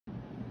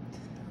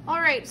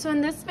Alright, so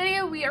in this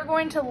video we are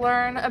going to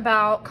learn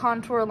about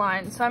contour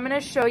lines. So I'm going to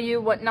show you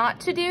what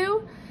not to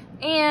do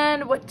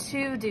and what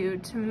to do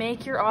to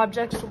make your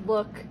objects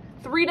look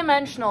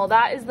three-dimensional.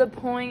 That is the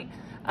point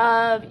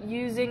of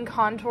using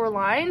contour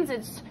lines.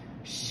 It's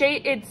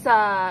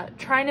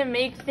trying to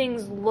make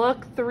things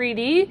look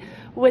 3D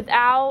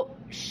without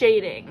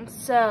shading.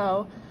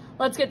 So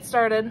let's get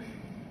started.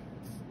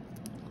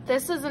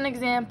 This is an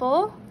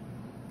example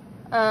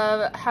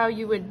of how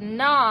you would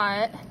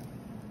not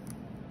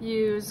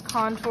use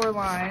contour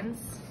lines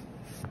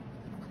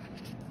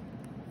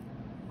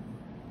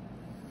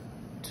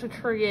to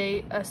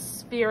create a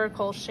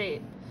spherical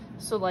shape.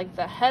 So like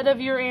the head of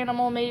your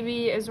animal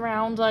maybe is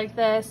round like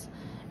this,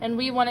 and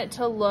we want it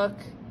to look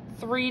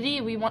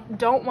 3D. We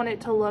don't want it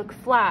to look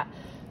flat.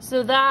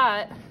 So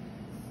that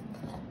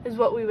is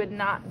what we would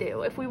not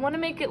do. If we want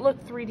to make it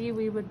look 3D,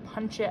 we would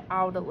punch it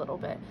out a little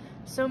bit.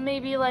 So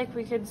maybe like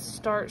we could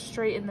start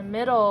straight in the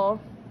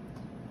middle,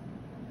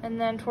 and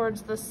then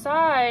towards the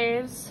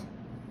sides,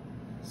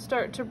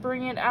 start to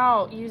bring it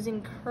out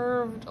using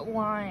curved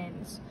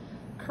lines.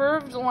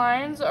 Curved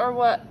lines are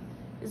what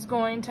is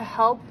going to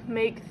help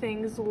make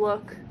things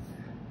look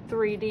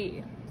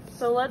 3D.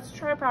 So let's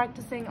try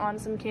practicing on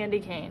some candy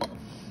cane.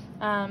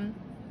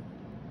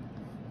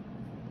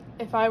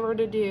 If I were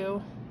to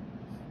do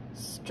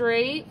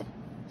straight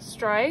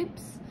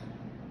stripes,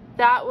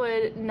 that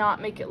would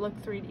not make it look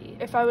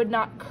 3D. If I would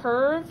not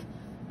curve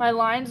my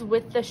lines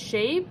with the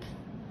shape,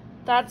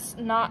 that's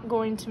not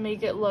going to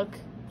make it look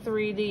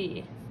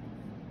 3D.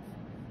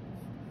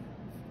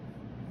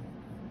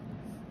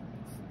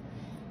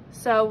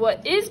 So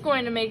what is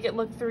going to make it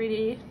look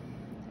 3D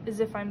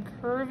is if I'm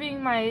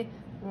curving my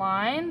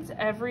lines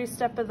every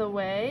step of the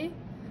way.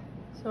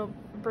 So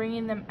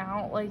bringing them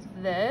out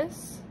like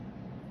this.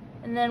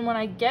 And then when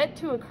I get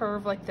to a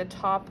curve like the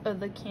top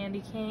of the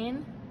candy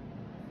cane,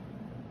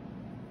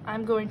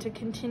 I'm going to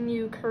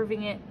continue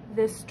curving it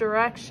this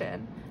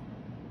direction.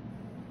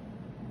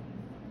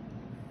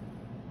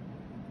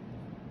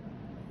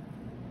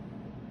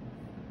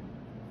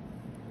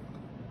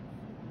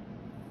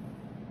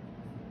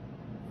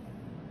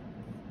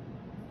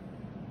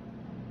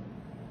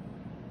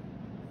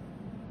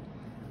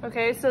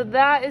 Okay, so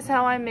that is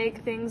how I make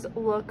things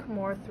look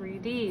more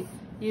 3D,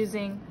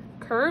 using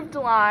curved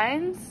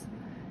lines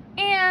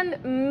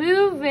and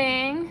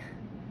moving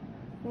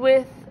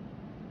with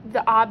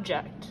the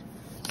object.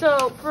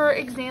 So for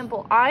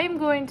example, I am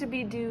going to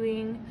be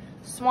doing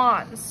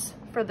swans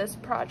for this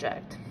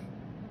project.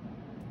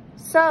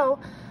 So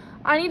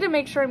I need to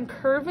make sure I'm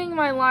curving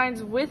my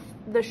lines with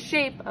the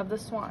shape of the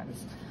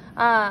swans.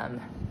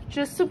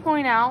 Just to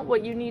point out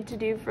what you need to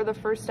do for the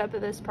first step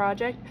of this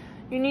project,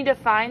 you need to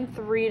find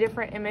 3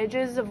 different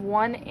images of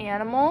one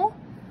animal.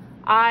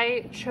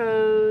 I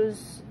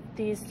chose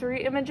these 3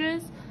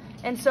 images,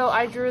 and so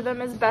I drew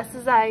them as best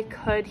as I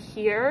could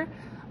here.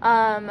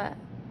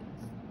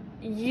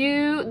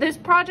 This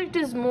project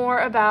is more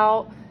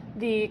about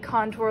the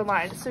contour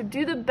lines, so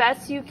do the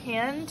best you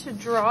can to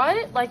draw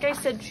it. Like I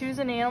said, choose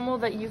an animal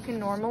that you can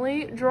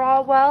normally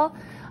draw well.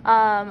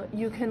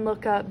 You can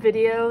look up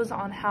videos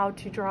on how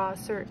to draw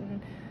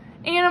certain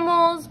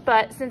animals,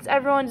 but since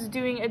everyone's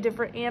doing a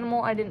different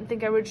animal, I didn't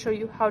think I would show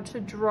you how to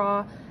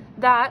draw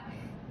that.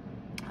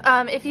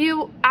 If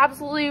you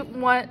absolutely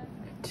want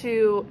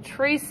to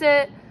trace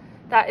it,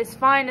 that is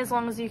fine as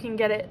long as you can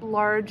get it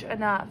large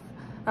enough.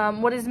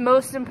 What is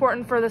most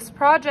important for this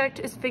project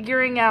is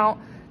figuring out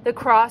the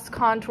cross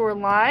contour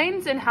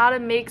lines and how to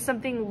make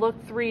something look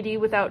 3D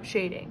without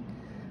shading.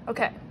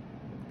 Okay,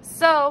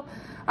 so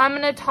I'm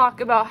going to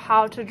talk about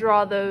how to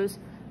draw those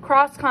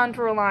cross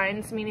contour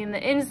lines, meaning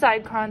the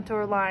inside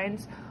contour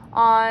lines,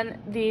 on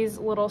these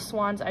little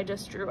swans I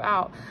just drew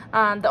out.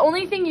 The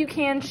only thing you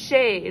can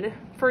shade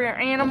for your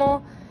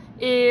animal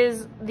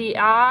is the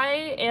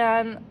eye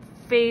and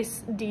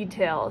face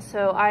detail.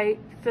 So I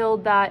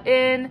filled that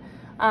in,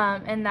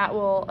 and that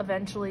will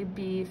eventually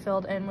be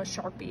filled in with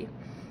Sharpie.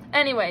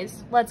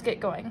 Anyways, let's get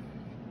going.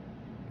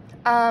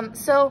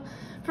 So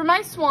for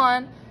my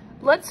swan,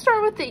 let's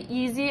start with the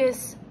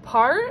easiest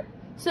part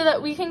so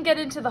that we can get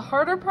into the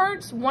harder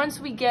parts once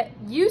we get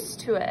used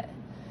to it.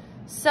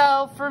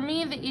 So for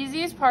me, the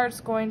easiest part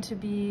is going to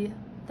be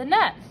the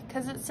neck,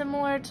 because it's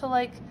similar to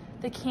like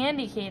the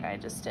candy cane I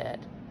just did.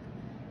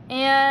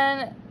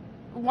 And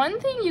one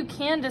thing you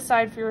can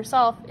decide for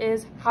yourself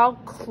is how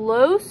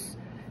close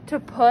to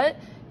put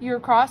your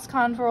cross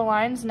contour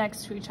lines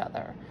next to each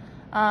other.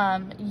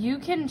 You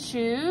can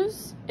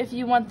choose if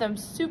you want them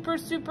super,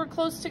 super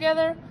close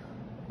together,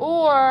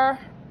 or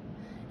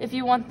if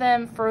you want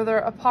them further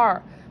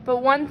apart.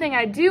 But one thing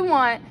I do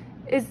want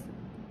is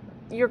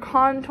your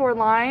contour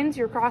lines,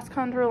 your cross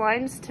contour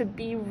lines, to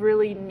be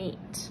really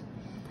neat.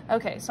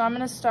 Okay, so I'm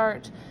gonna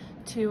start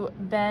to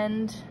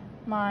bend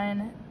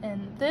mine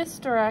in this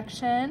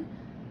direction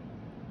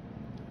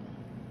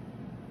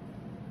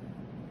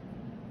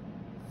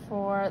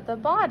for the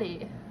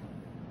body.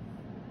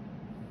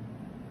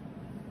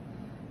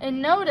 And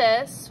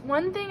notice,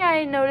 one thing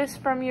I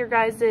noticed from your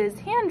guys'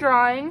 hand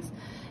drawings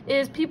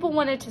is people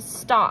wanted to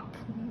stop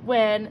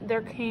when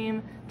there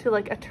came to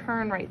like a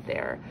turn right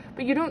there.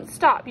 But you don't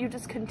stop, you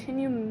just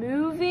continue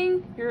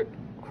moving your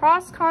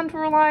cross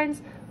contour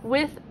lines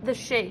with the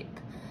shape.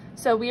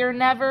 So we are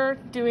never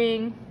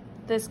doing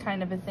this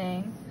kind of a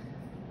thing.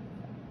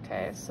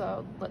 Okay,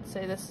 so let's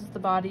say this is the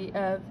body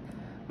of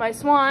my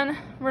swan.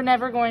 We're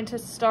never going to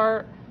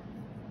start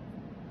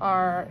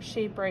our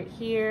shape right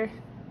here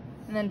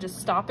and then just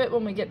stop it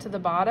when we get to the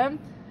bottom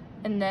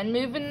and then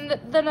move in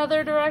the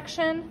other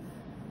direction.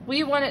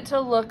 We want it to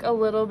look a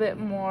little bit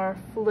more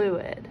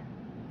fluid.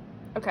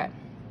 Okay.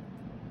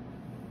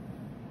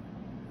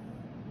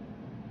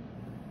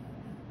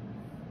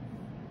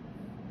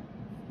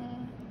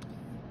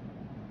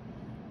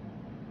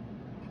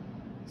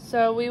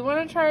 So we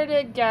want to try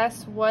to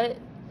guess what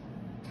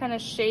kind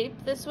of shape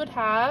this would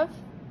have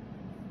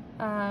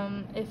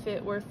if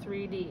it were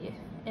 3D.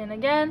 And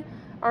again,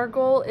 our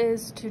goal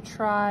is to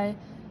try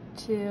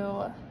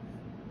to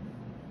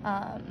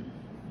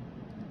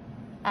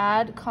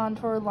add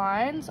contour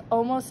lines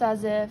almost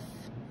as if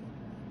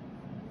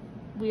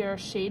we are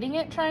shading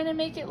it, trying to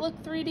make it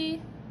look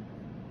 3D.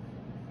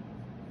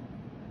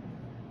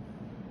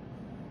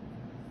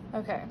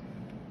 Okay.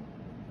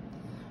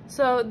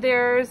 So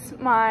there's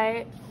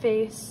my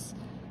face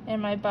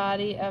and my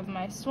body of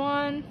my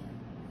swan.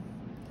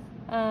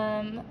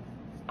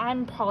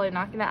 I'm probably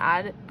not gonna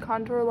add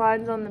contour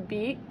lines on the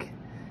beak.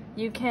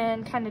 You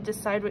can kind of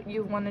decide what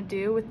you want to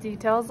do with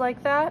details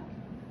like that.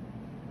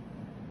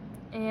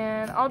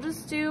 And I'll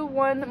just do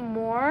one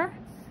more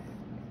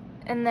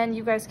and then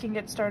you guys can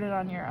get started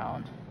on your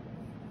own.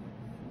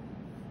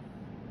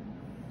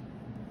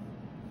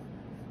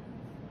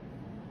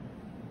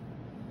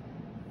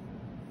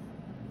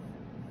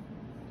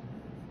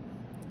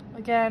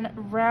 Again,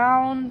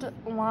 round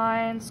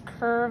lines,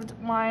 curved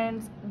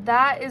lines,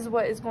 that is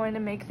what is going to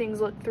make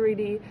things look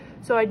 3D.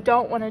 So I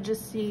don't want to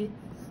just see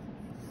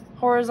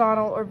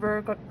horizontal or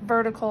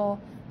vertical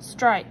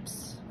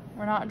stripes.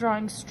 We're not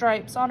drawing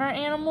stripes on our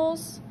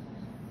animals.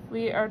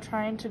 We are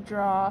trying to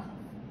draw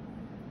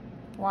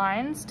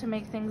lines to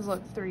make things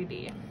look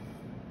 3D.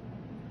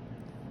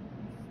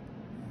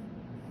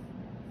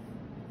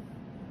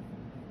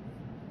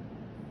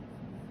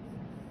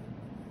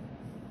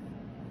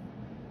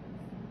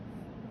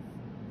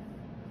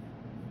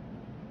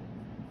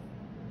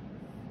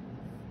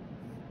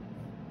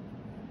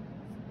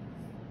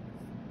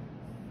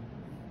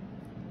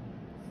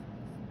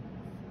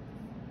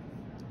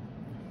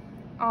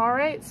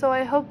 Alright, so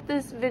I hope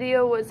this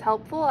video was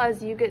helpful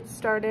as you get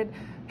started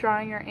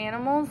drawing your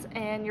animals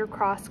and your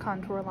cross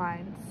contour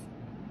lines.